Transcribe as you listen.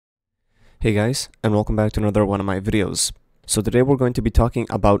Hey guys, and welcome back to another one of my videos. So today we're going to be talking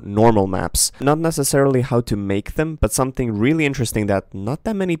about normal maps. Not necessarily how to make them, but something really interesting that not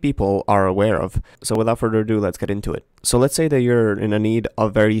that many people are aware of. So without further ado, let's get into it. So let's say that you're in a need of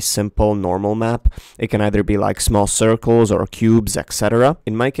a very simple normal map. It can either be like small circles or cubes, etc.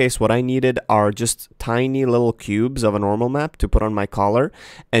 In my case, what I needed are just tiny little cubes of a normal map to put on my collar.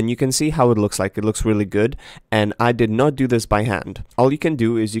 And you can see how it looks like. It looks really good. And I did not do this by hand. All you can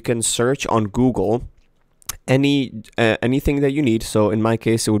do is you can search on Google anything that you need. So in my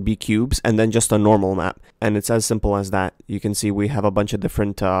case it would be cubes and then just a normal map, and it's as simple as that. You can see we have a bunch of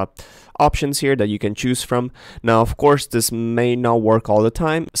different options here that you can choose from. Now of course this may not work all the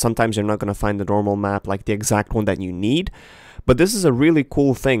time. Sometimes you're not going to find the normal map, like the exact one that you need, but this is a really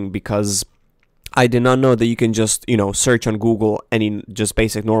cool thing because I did not know that you can just, search on Google any just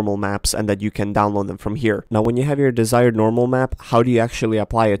basic normal maps and that you can download them from here. Now, when you have your desired normal map, how do you actually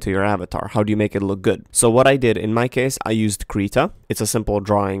apply it to your avatar? How do you make it look good? So what I did, in my case, I used Krita. It's a simple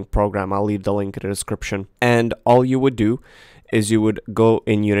drawing program. I'll leave the link in the description. And all you would do is you would go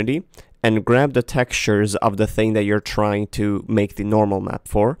in Unity and grab the textures of the thing that you're trying to make the normal map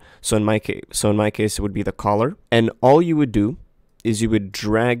for. So in my case, it would be the collar. And all you would do is you would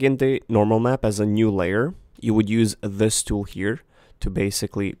drag in the normal map as a new layer. You would use this tool here to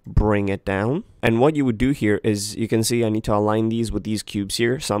basically bring it down. And what you would do here is, you can see I need to align these with these cubes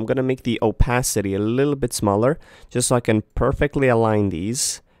here. So I'm going to make the opacity a little bit smaller just so I can perfectly align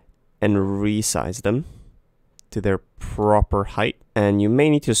these and resize them to their proper height. And you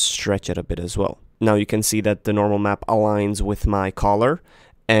may need to stretch it a bit as well. Now you can see that the normal map aligns with my collar.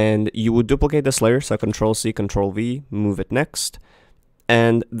 And you would duplicate this layer, so Control-C, Control-V, move it next.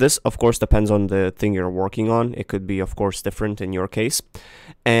 And this, of course, depends on the thing you're working on. It could be, of course, different in your case.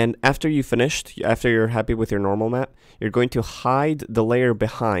 And after you finished, after you're happy with your normal map, you're going to hide the layer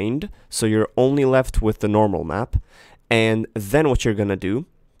behind, so you're only left with the normal map. And then what you're going to do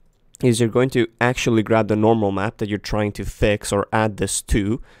is you're going to actually grab the normal map that you're trying to fix or add this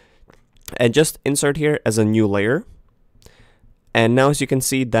to, and just insert here as a new layer. And now as you can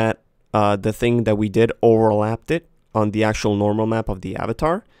see that the thing that we did overlapped it on the actual normal map of the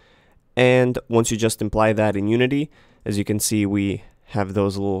avatar. And once you just imply that in Unity, as you can see, we have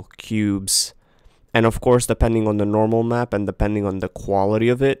those little cubes. And of course, depending on the normal map and depending on the quality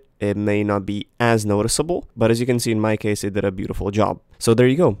of it, it may not be as noticeable. But as you can see, in my case, it did a beautiful job. So there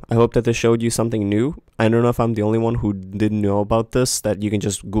you go. I hope that this showed you something new. I don't know if I'm the only one who didn't know about this, that you can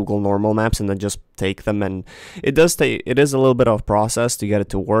just Google normal maps and then just take them. And it is a little bit of a process to get it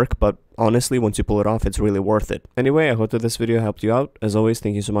to work. But honestly, once you pull it off, it's really worth it. Anyway, I hope that this video helped you out. As always,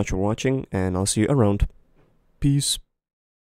 thank you so much for watching, and I'll see you around. Peace.